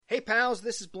Hey pals,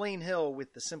 this is Blaine Hill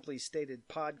with the Simply Stated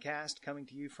podcast coming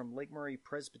to you from Lake Murray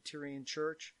Presbyterian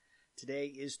Church. Today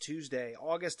is Tuesday,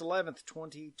 August 11th,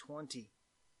 2020.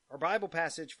 Our Bible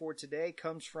passage for today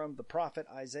comes from the prophet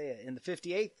Isaiah in the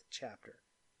 58th chapter.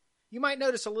 You might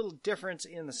notice a little difference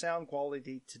in the sound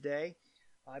quality today.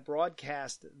 I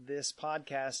broadcast this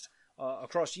podcast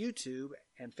across YouTube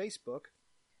and Facebook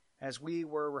as we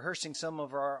were rehearsing some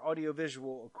of our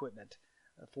audiovisual equipment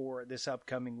for this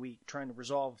upcoming week, trying to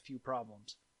resolve a few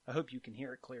problems. I hope you can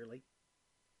hear it clearly.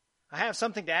 I have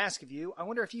something to ask of you. I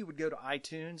wonder if you would go to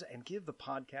iTunes and give the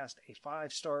podcast a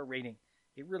 5-star rating.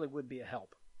 It really would be a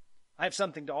help. I have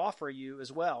something to offer you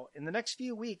as well. In the next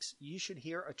few weeks, you should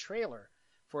hear a trailer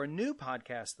for a new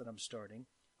podcast that I'm starting,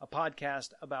 a podcast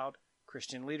about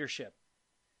Christian leadership.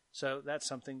 So that's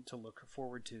something to look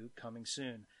forward to coming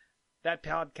soon. That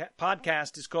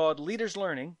podcast is called Leaders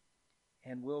Learning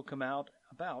and will come out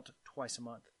about twice a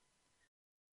month.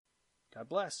 God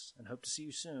bless, and hope to see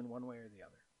you soon, one way or the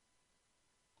other.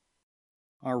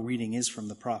 Our reading is from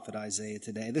the prophet Isaiah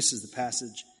today. This is the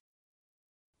passage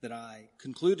that I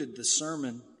concluded the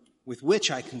sermon, with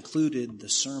which I concluded the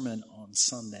sermon on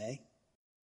Sunday.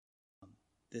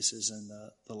 This is in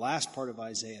the last part of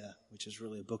Isaiah, which is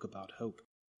really a book about hope.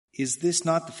 Is this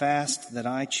not the fast that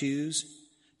I choose?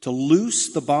 To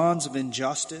loose the bonds of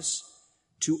injustice,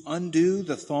 to undo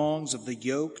the thongs of the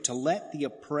yoke, to let the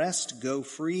oppressed go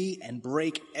free and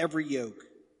break every yoke?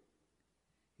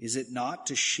 Is it not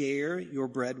to share your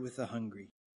bread with the hungry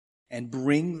and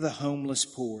bring the homeless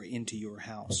poor into your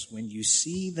house? When you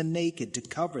see the naked, to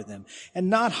cover them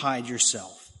and not hide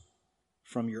yourself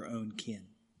from your own kin.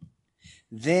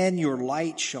 Then your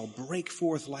light shall break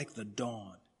forth like the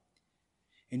dawn,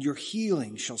 and your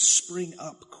healing shall spring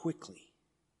up quickly.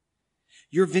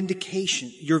 Your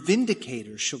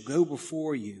vindicator shall go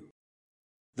before you.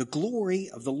 The glory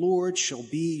of the Lord shall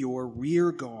be your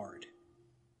rear guard.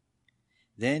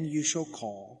 Then you shall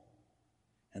call,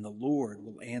 and the Lord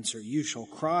will answer. You shall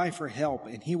cry for help,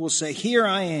 and he will say, Here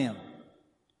I am.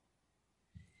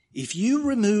 If you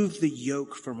remove the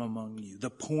yoke from among you, the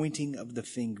pointing of the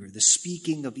finger, the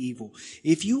speaking of evil,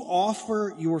 if you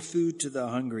offer your food to the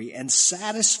hungry and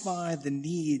satisfy the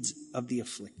needs of the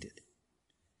afflicted,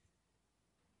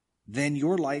 then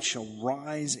your light shall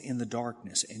rise in the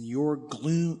darkness, and your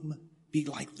gloom be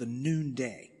like the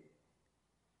noonday.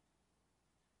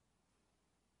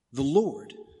 The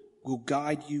Lord will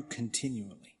guide you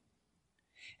continually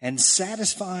and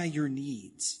satisfy your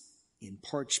needs in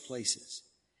parched places,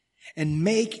 and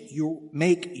make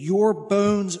your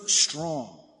bones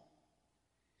strong.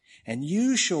 And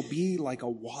you shall be like a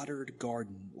watered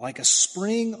garden, like a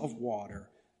spring of water,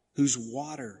 whose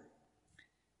water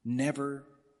never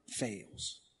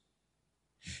fails.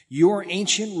 Your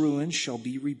ancient ruins shall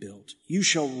be rebuilt. You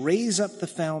shall raise up the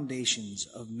foundations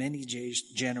of many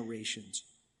generations.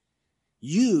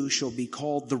 You shall be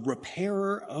called the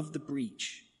repairer of the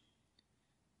breach,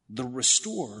 the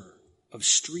restorer of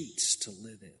streets to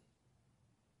live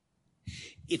in.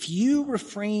 If you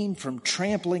refrain from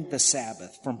trampling the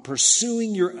Sabbath, from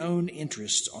pursuing your own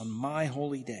interests on my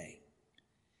holy day,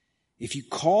 if you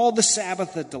call the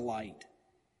Sabbath a delight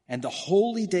and the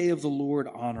holy day of the Lord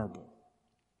honorable,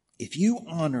 if you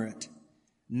honor it,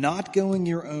 not going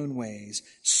your own ways,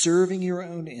 serving your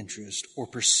own interest, or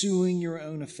pursuing your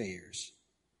own affairs,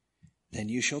 then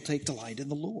you shall take delight in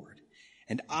the Lord,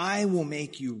 and I will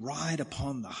make you ride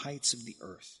upon the heights of the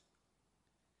earth.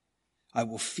 I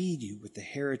will feed you with the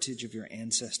heritage of your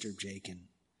ancestor Jacob,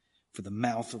 for the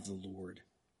mouth of the Lord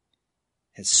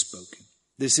has spoken.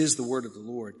 This is the word of the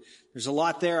Lord. There's a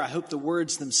lot there. I hope the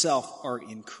words themselves are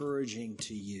encouraging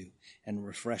to you and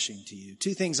refreshing to you.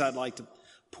 Two things I'd like to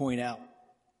point out.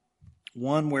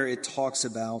 One where it talks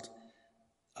about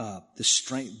the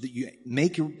strength, that you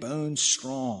make your bones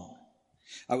strong.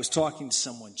 I was talking to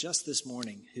someone just this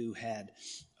morning who had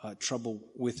trouble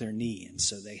with their knee, and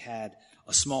so they had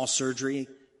a small surgery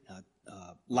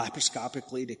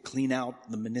laparoscopically to clean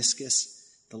out the meniscus,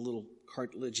 the little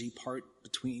cartilagey part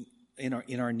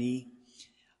in our knee.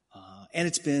 And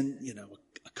it's been,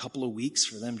 a couple of weeks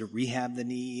for them to rehab the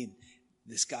knee. And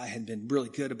this guy had been really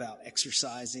good about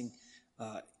exercising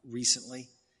recently,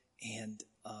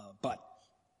 but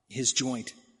his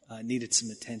joint needed some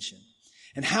attention.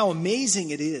 And how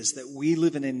amazing it is that we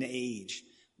live in an age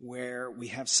where we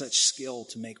have such skill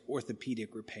to make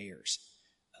orthopedic repairs,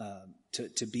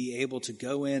 to be able to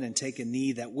go in and take a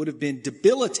knee that would have been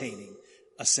debilitating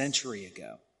a century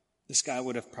ago. This guy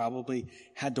would have probably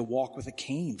had to walk with a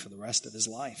cane for the rest of his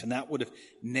life, and that would have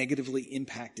negatively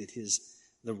impacted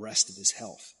the rest of his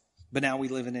health. But now we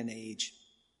live in an age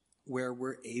where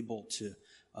we're able to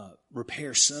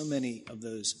repair so many of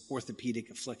those orthopedic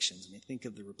afflictions. I mean, think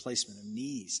of the replacement of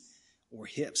knees or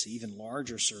hips, even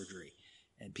larger surgery.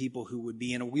 And people who would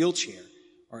be in a wheelchair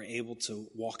are able to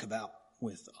walk about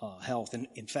with health. And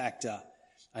in fact,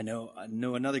 I know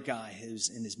another guy who's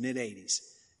in his mid-80s,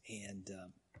 and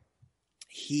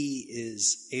he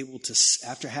is able to,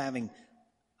 after having,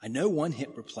 I know, one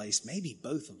hip replaced, maybe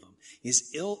both of them,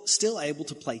 is still able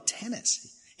to play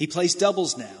tennis. He plays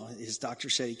doubles now. His doctor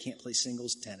said he can't play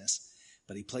singles tennis,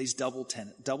 but he plays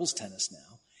doubles tennis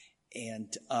now.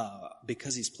 And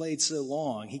because he's played so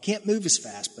long, he can't move as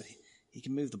fast, but he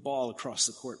can move the ball across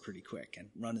the court pretty quick and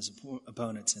run his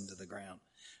opponents into the ground.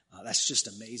 That's just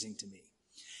amazing to me.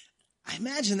 I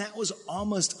imagine that was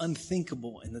almost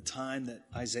unthinkable in the time that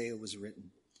Isaiah was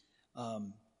written.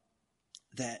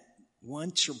 That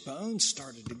once your bones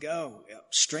started to go,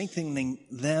 strengthening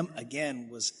them again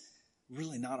was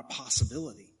really not a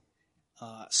possibility.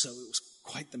 So it was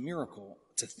quite the miracle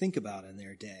to think about in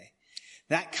their day.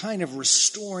 That kind of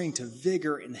restoring to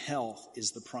vigor and health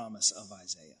is the promise of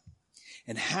Isaiah.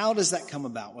 And how does that come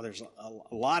about? Well, there's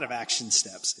a lot of action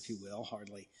steps, if you will,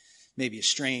 hardly maybe a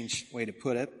strange way to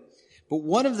put it. But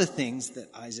one of the things that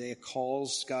Isaiah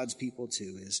calls God's people to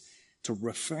is to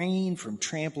refrain from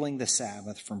trampling the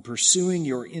Sabbath, from pursuing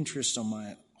your interest on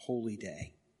my holy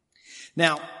day.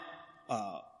 Now,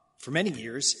 for many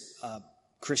years,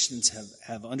 Christians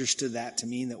have understood that to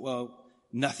mean that, well,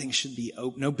 nothing should be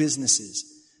open, no businesses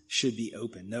should be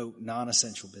open, no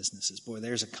non-essential businesses. Boy,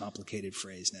 there's a complicated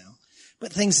phrase now.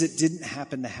 But things that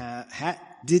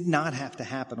did not have to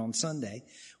happen on Sunday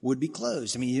would be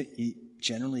closed. I mean, you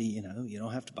generally, you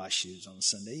don't have to buy shoes on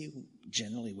Sunday. You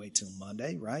generally wait till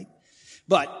Monday, right?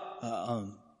 But a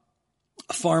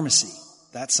pharmacy,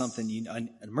 that's something, an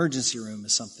emergency room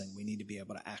is something we need to be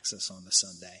able to access on the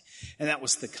Sunday. And that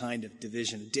was the kind of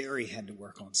division. Dairy had to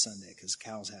work on Sunday because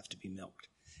cows have to be milked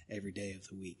every day of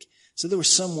the week. So there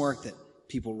was some work that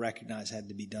people recognized had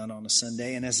to be done on a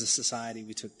Sunday, and as a society,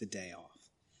 we took the day off.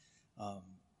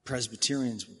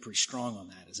 Presbyterians were pretty strong on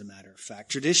that, as a matter of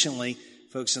fact. Traditionally,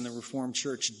 folks in the Reformed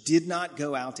Church did not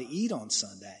go out to eat on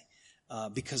Sunday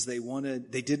because they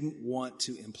didn't want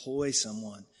to employ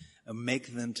someone and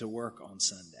make them to work on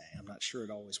Sunday. I'm not sure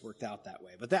it always worked out that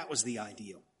way, but that was the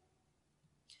ideal.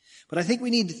 But I think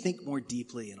we need to think more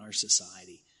deeply in our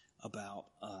society about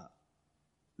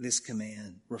this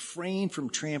command: refrain from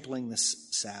trampling the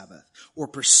Sabbath or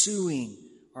pursuing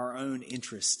our own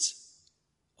interests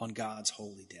on God's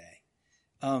holy day.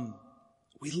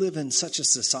 We live in such a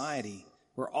society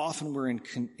where often we're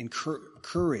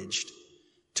encouraged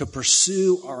to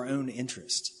pursue our own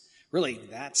interests. Really,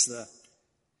 that's the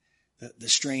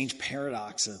strange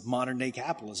paradox of modern day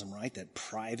capitalism, right? That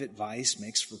private vice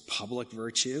makes for public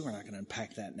virtue. We're not going to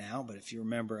unpack that now, but if you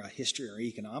remember a history or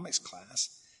economics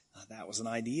class, that was an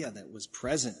idea that was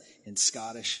present in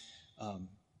Scottish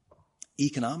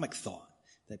economic thought,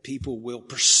 that people will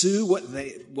pursue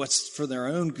what's for their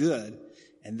own good,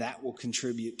 and that will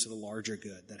contribute to the larger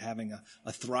good, that having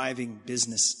a thriving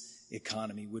business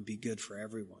economy would be good for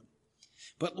everyone.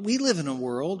 But we live in a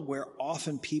world where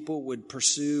often people we'll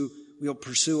pursue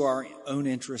our own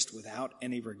interest without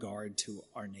any regard to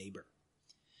our neighbor.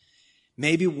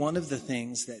 Maybe one of the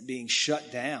things that being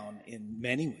shut down in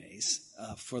many ways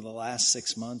for the last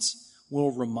 6 months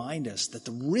will remind us that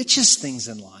the richest things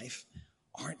in life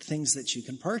aren't things that you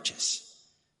can purchase.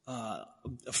 A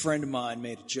friend of mine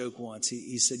made a joke once.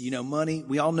 He said, money,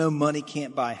 we all know money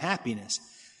can't buy happiness,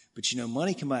 but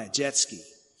money can buy a jet ski.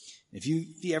 If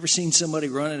you ever seen somebody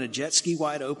running a jet ski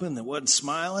wide open that wasn't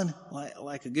smiling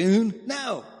like a goon?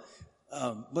 No.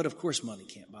 But of course money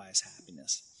can't buy us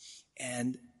happiness.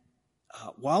 And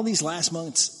while these last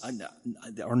months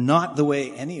are not the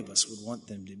way any of us would want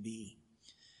them to be,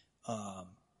 I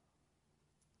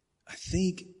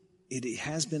think it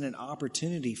has been an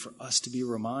opportunity for us to be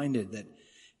reminded that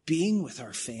being with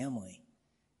our family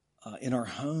in our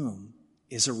home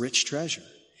is a rich treasure.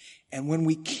 And when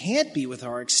we can't be with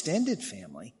our extended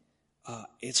family,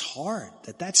 it's hard.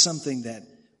 That's something that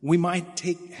we might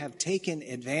have taken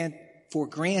for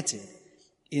granted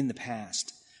in the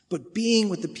past. But being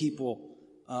with the people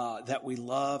that we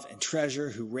love and treasure,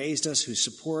 who raised us, who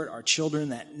support our children,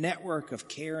 that network of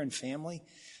care and family,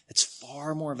 it's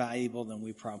far more valuable than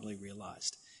we probably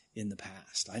realized in the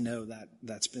past. I know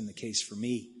that's been the case for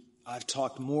me. I've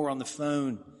talked more on the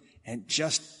phone and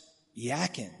just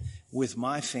yakking with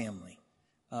my family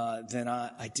than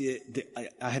I did.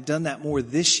 I have done that more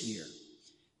this year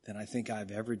than I think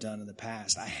I've ever done in the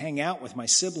past. I hang out with my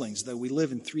siblings, though we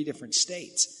live in 3 different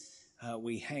states.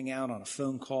 We hang out on a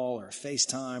phone call or a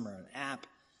FaceTime or an app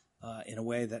in a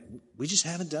way that we just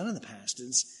haven't done in the past.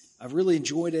 I've really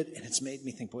enjoyed it, and it's made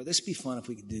me think, boy, this would be fun if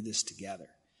we could do this together,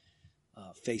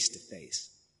 face to face.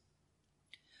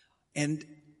 And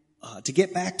to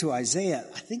get back to Isaiah,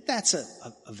 I think that's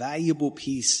a valuable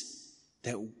piece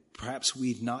that perhaps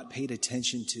we've not paid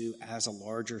attention to as a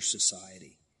larger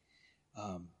society.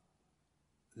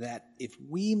 That if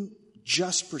we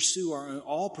just pursue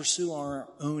our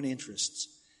own interests,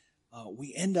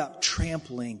 we end up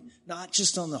trampling, not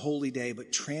just on the holy day,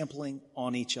 but trampling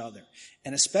on each other,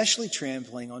 and especially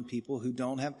trampling on people who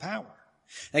don't have power.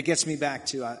 That gets me back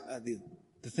to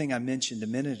the thing I mentioned a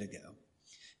minute ago,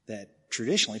 that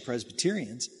traditionally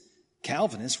Presbyterians,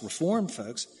 Calvinists, Reformed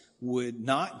folks would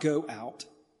not go out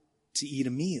to eat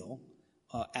a meal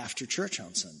after church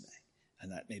on Sunday.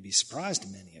 And that may be a surprise to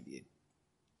many of you.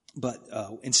 But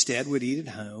instead would eat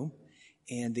at home.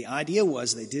 And the idea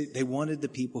was they wanted the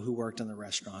people who worked in the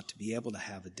restaurant to be able to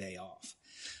have a day off.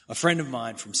 A friend of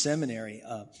mine from seminary,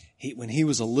 when he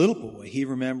was a little boy, he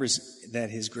remembers that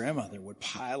his grandmother would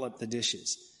pile up the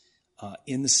dishes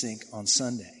in the sink on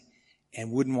Sunday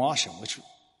and wouldn't wash them, which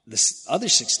the other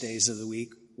 6 days of the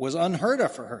week was unheard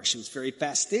of for her. She was very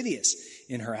fastidious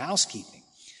in her housekeeping.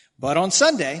 But on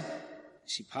Sunday,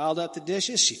 she piled up the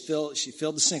dishes. She filled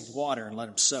the sink with water and let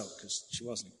them soak because she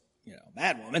wasn't, a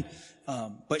bad woman.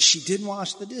 But she did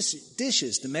wash the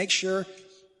dishes to make sure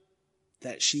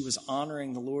that she was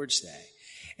honoring the Lord's Day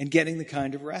and getting the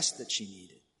kind of rest that she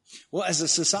needed. Well, as a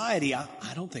society, I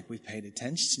don't think we've paid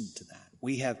attention to that.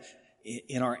 We have,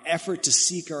 in our effort to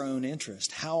seek our own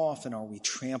interest, how often are we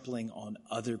trampling on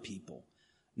other people?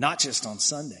 Not just on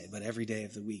Sunday, but every day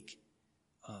of the week.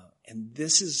 And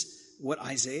this is what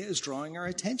Isaiah is drawing our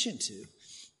attention to.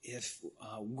 If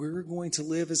we're going to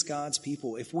live as God's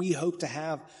people, if we hope to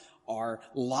have our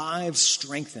lives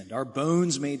strengthened, our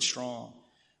bones made strong,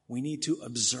 we need to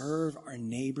observe our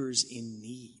neighbors in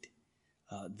need,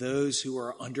 those who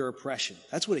are under oppression.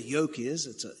 That's what a yoke is.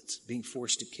 It's being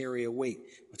forced to carry a weight.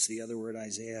 What's the other word,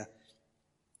 Isaiah?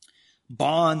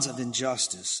 Bonds of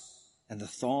injustice and the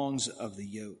thongs of the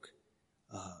yoke.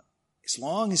 As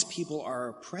long as people are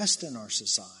oppressed in our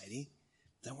society,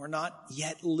 then we're not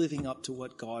yet living up to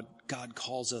what God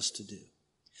calls us to do.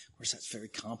 Of course, that's very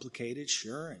complicated,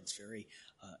 sure, and it's very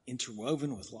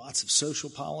interwoven with lots of social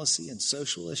policy and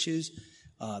social issues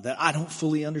that I don't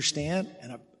fully understand,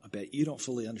 and I bet you don't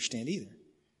fully understand either.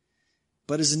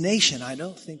 But as a nation, I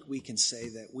don't think we can say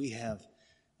that we have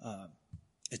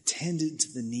attended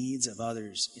to the needs of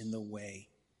others in the way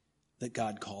that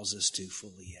God calls us to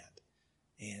fully yet.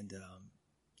 And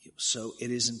so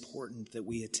it is important that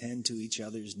we attend to each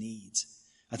other's needs.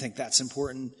 I think that's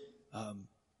important.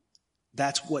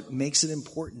 That's what makes it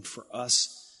important for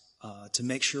us to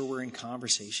make sure we're in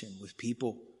conversation with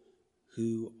people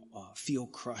who feel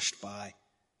crushed by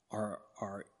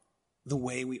the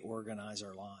way we organize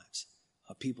our lives.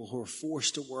 People who are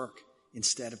forced to work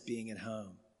instead of being at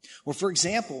home. Or, for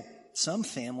example, some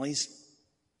families,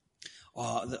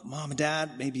 the mom and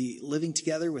dad may be living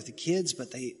together with the kids,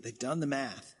 but they've done the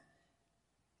math.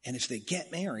 And if they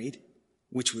get married,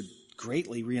 which would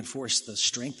greatly reinforce the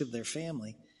strength of their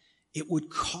family, it would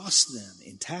cost them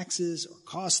in taxes or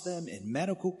cost them in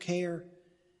medical care.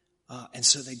 And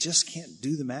so they just can't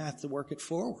do the math to work it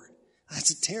forward.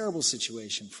 That's a terrible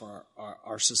situation for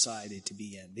our society to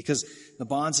be in, because the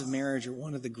bonds of marriage are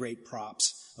one of the great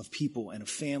props of people and of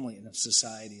family and of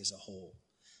society as a whole.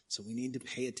 So we need to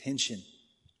pay attention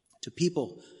to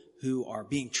people who are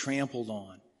being trampled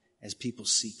on as people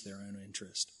seek their own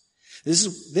interest. This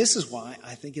is why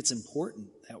I think it's important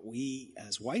that we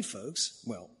as white folks,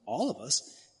 well, all of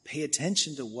us, pay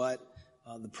attention to what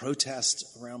the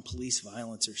protests around police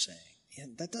violence are saying.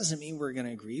 And that doesn't mean we're going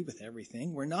to agree with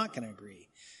everything. We're not going to agree.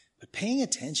 But paying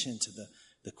attention to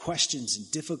the questions and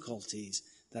difficulties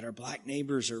that our black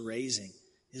neighbors are raising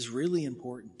is really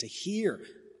important to hear.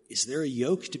 Is there a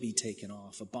yoke to be taken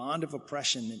off, a bond of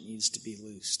oppression that needs to be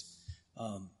loosed?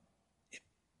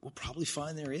 We'll probably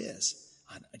find there is.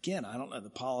 Again, I don't know the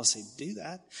policy to do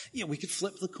that. We could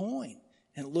flip the coin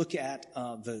and look at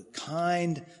the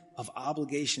kind of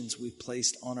obligations we've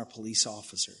placed on our police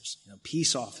officers.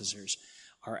 Peace officers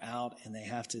are out and they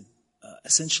have to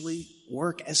essentially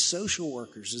work as social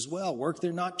workers as well, work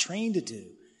they're not trained to do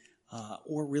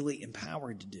or really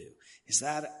empowered to do. Is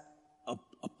that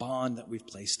a bond that we've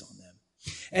placed on them?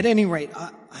 At any rate,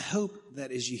 I hope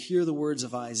that as you hear the words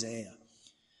of Isaiah,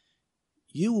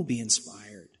 you will be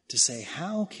inspired to say,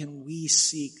 how can we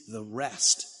seek the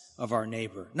rest of our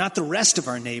neighbor? Not the rest of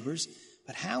our neighbors,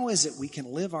 but how is it we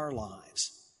can live our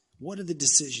lives? What are the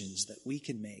decisions that we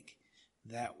can make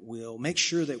that will make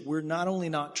sure that we're not only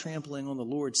not trampling on the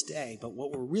Lord's day, but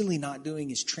what we're really not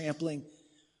doing is trampling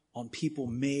on people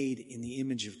made in the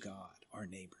image of God, our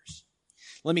neighbors.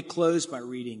 Let me close by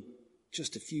reading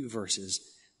just a few verses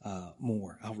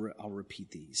more. I'll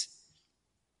repeat these.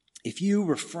 If you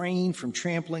refrain from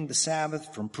trampling the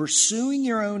Sabbath, from pursuing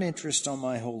your own interest on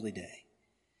my holy day,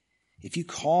 if you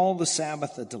call the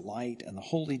Sabbath a delight and the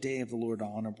holy day of the Lord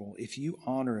honorable, if you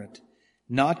honor it,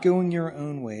 not going your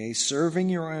own way, serving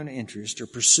your own interest, or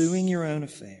pursuing your own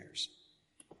affairs,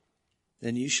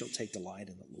 then you shall take delight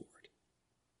in the Lord.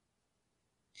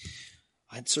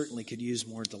 I certainly could use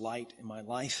more delight in my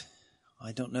life.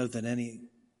 I don't know that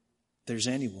there's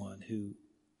anyone who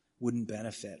wouldn't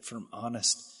benefit from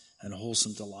honest and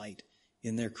wholesome delight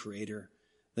in their Creator,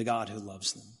 the God who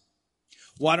loves them.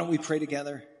 Why don't we pray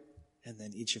together, and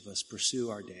then each of us pursue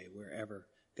our day wherever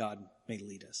God may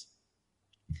lead us.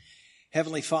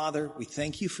 Heavenly Father, we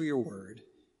thank you for your word.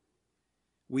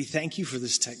 We thank you for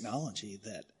this technology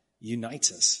that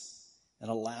unites us and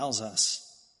allows us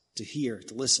to hear,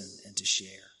 to listen, and to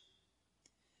share.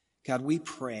 God, we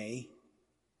pray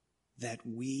that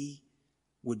we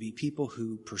would be people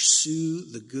who pursue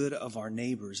the good of our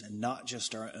neighbors and not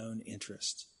just our own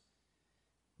interests.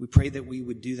 We pray that we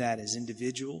would do that as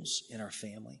individuals in our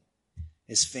family,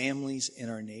 as families in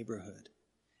our neighborhood,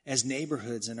 as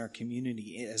neighborhoods in our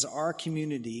community. As our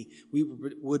community, we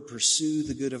would pursue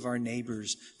the good of our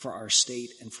neighbors for our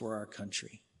state and for our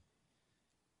country.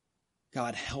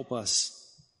 God, help us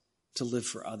to live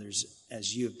for others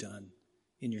as you have done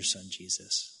in your Son,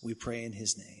 Jesus. We pray in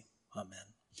his name. Amen.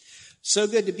 So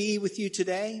good to be with you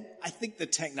today. I think the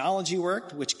technology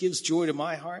worked, which gives joy to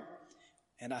my heart.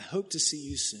 And I hope to see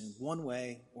you soon, one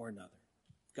way or another.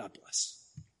 God bless.